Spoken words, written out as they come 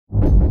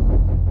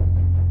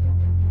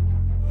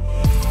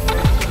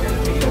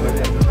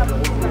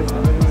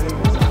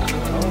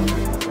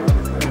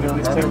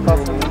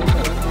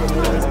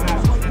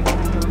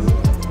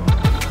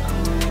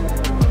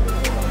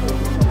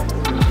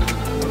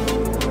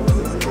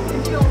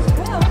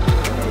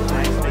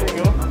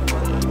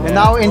And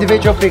now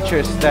individual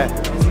pictures there.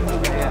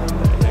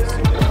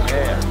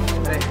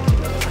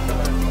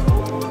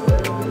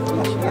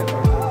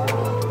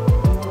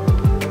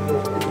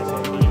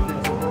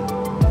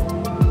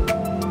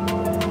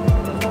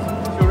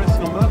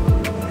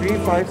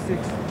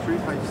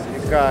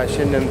 Ką,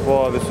 šiandien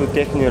po visų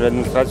techninių ir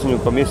administracinių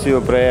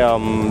komisijų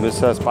praėjom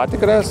visas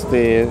patikras,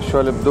 tai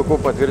šiuo lipduku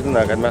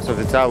patvirtina, kad mes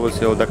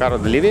oficialūs jau Dakaro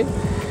dalyviai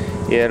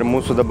ir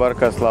mūsų dabar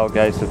kas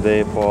laukia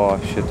įsidai po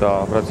šito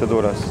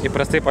procedūros.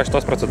 Įprastai po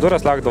šitos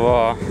procedūros laukdavo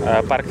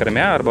park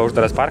termė arba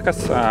uždaras parkas.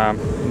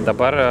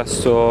 Dabar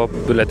su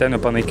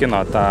biuleteniu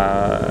panaikino tą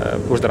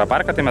uždarą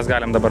parką, tai mes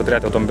galim dabar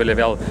turėti automobilį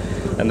vėl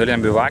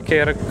enduliniam bivouake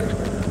ir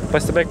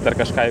pasibaigti ar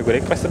kažką, jeigu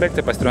reikia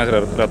pasibaigti,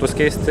 pasitreniruoti ratus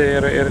keisti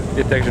ir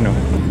tiek žinių.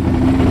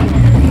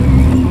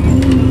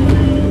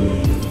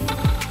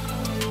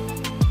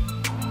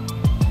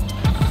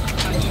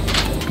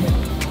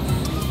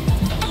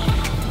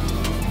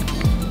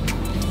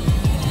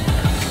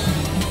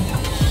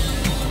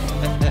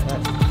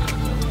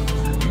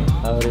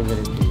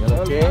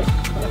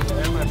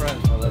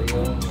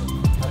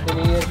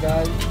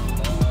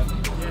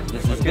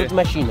 Good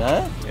machine,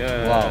 huh?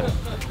 Yeah. Wow.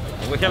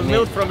 We have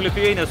milk from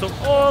Lithuania, so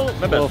all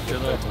the best. Oh, You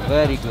know.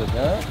 very good,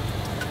 huh?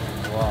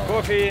 Wow.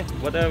 Coffee,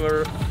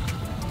 whatever.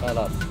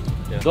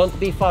 Yeah. Don't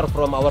be far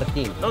from our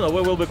team. No,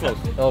 we will be close.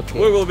 Okay.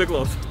 We will be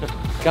close.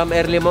 Come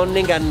early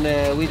morning and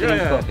we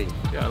drink coffee.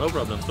 Yeah, no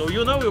problem. So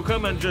you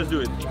come and just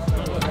do it.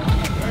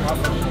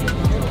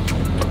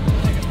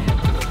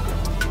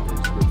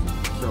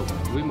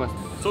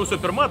 Sausio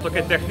 1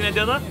 tokia techninė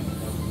diena.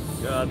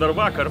 Dar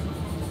vakar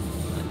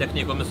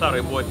techniniai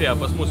komisarai buvo atėję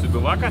pas mūsų į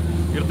bivaką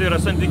ir tai yra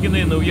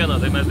santykinai naujiena,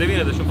 tai mes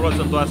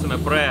 90% esame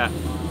praėję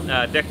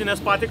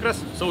techninės patikras,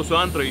 sausio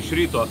 2 iš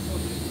ryto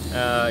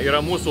yra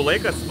mūsų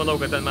laikas, manau,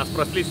 kad ten mes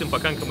praslysim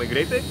pakankamai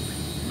greitai.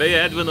 Beje,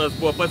 Edvinas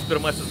buvo pats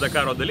pirmasis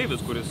Dakaro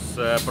dalyvis, kuris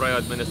praėjo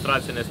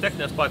administracinės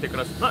techninės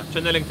patikras, na,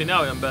 čia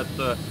nelenktyniaujam,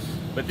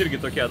 bet irgi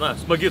tokia, na,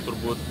 smagi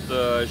turbūt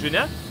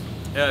žinia.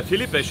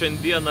 Filipė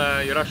šiandieną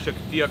ir aš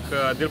šiek tiek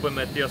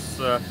dirbame ties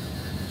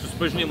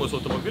susipažinimu su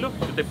automobiliu,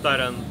 kitaip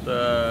tariant,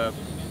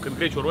 kad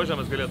greičio ruožę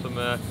mes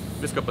galėtume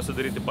viską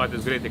pasidaryti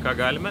patys greitai, ką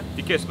galime.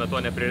 Tikėsime, to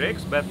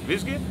neprireiks, bet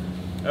visgi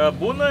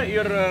būna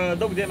ir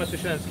daug dėmesio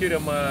šiandien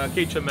skiriam,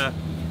 keičiame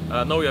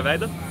naują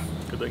veidą,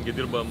 kadangi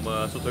dirbam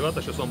su Toyota,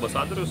 aš esu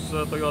ambasadorius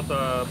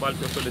Toyota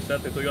Baltijos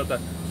šalyse, tai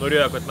Toyota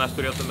norėjo, kad mes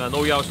turėtume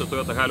naujausią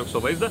Toyota Hiluxo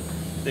vaizdą,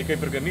 tai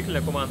kaip ir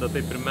gamyklinė komanda,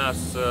 taip ir mes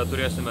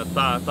turėsime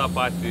tą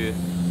patį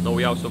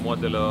naujausio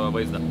modelio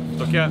vaizdą.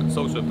 Tokia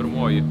sausio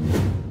 1.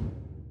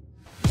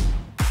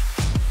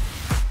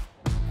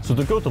 Su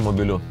tokiu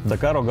automobiliu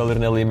Dakaro gal ir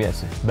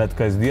nelaimėsi, bet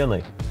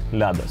kasdienai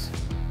ledas.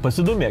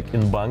 Pasidomėk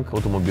Inbank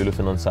automobilių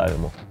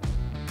finansavimu.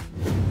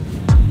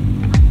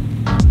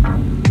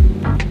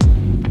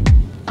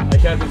 I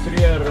have this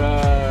rear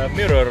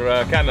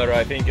mirror camera,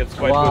 I think it's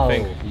quite good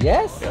thing.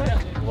 Yes? Yeah.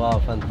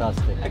 Wow,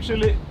 fantastic.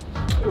 Actually,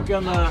 you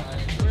can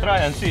try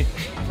and see.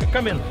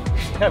 Come in,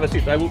 have a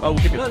seat, I will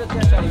keep it.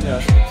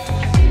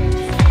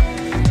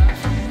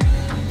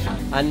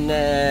 And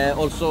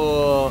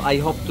also, I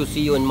hope to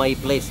see you in my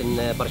place in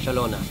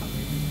Barcelona,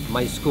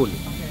 my school.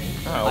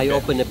 Okay. I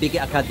open a big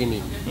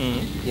academy,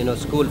 you know,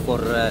 school for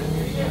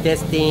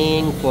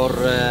testing, for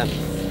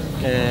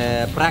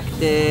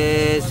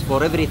practice,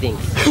 for everything.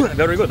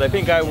 Very good. I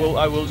think I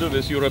will do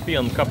this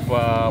European Cup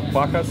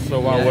Pacas,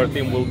 so our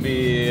team will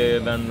be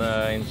then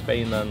in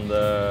Spain and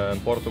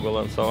Portugal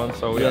and so on.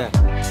 So yeah.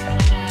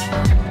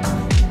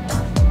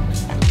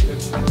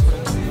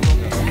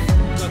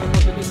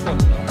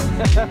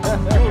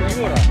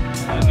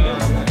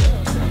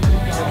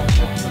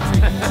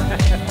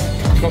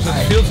 Because it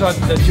feels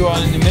that you are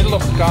in the middle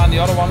of the car, and the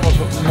other one was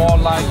more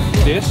like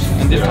this,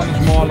 and this one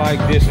is more like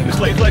this. It's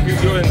like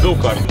you're in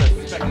Dakar.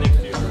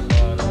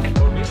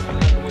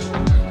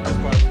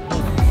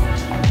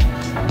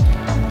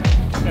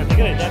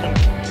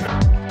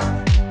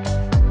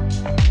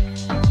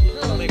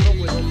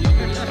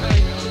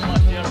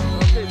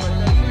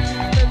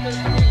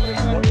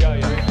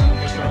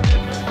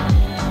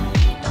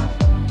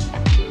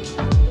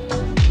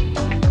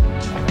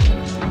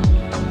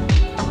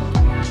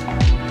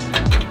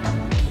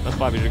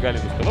 Pavyzdžiui, galim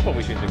jūs kava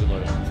pavaišinti, jeigu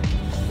nori.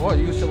 O,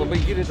 jūs čia labai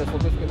girėtės,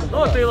 labai skaniai. Nu,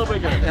 tai labai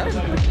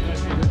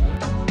gerai.